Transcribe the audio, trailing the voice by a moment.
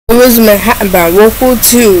is Manhattan bound local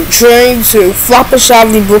 2 train to Flatbush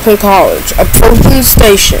Avenue, Brooklyn College, approaching the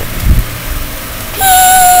station.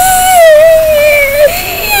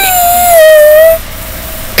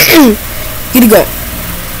 Here you go.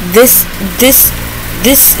 This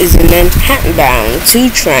is a Manhattan bound 2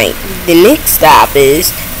 train. The next stop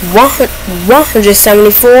is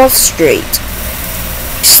 174th Street.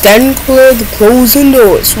 Stand clear the closing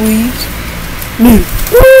doors, please.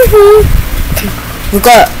 We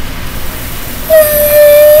got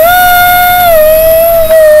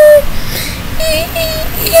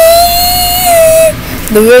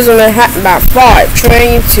there is a Manhattan bound 5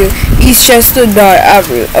 train to Eastchester Dye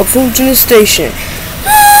Avenue, approaching the station.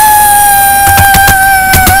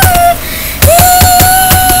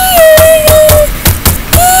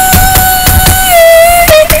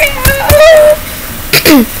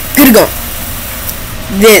 Good go.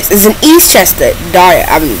 This is an Eastchester Dye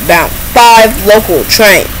Avenue bound 5 local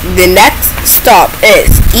train. The next stop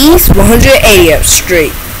is East 180th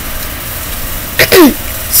Street.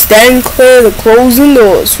 Stand clear the closing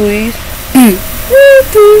doors, please.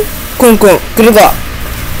 Go. Good go.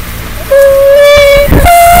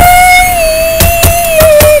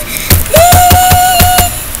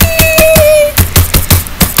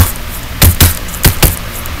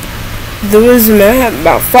 There is a Manhattan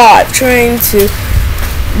bound 5 train to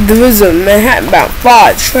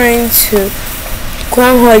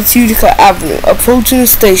Crown Heights, Utica Avenue, approaching the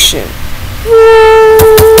station.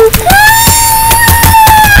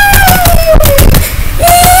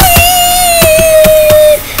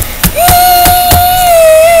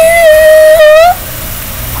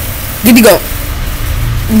 Good to go.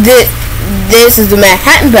 This is the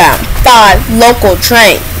Manhattan bound 5 local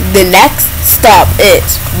train. The next stop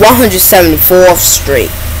is 174th Street.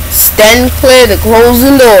 Stand clear the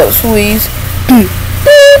closing doors, please.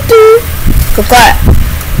 Go clap.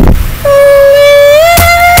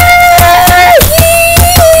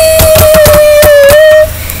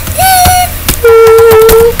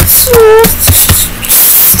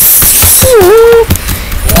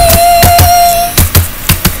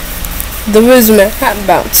 There is a Manhattan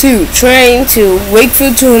bound 2 train to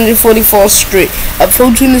Wakefield 244th Street,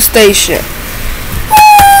 approaching the station.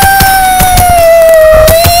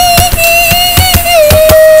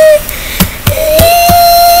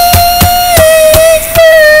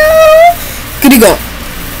 Good to go.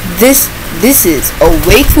 This is a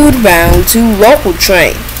Wakefield bound 2 local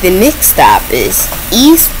train. The next stop is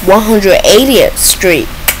East 180th Street.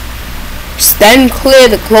 Stand clear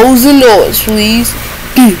the closing doors, please.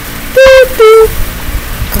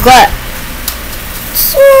 Clap.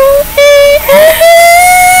 So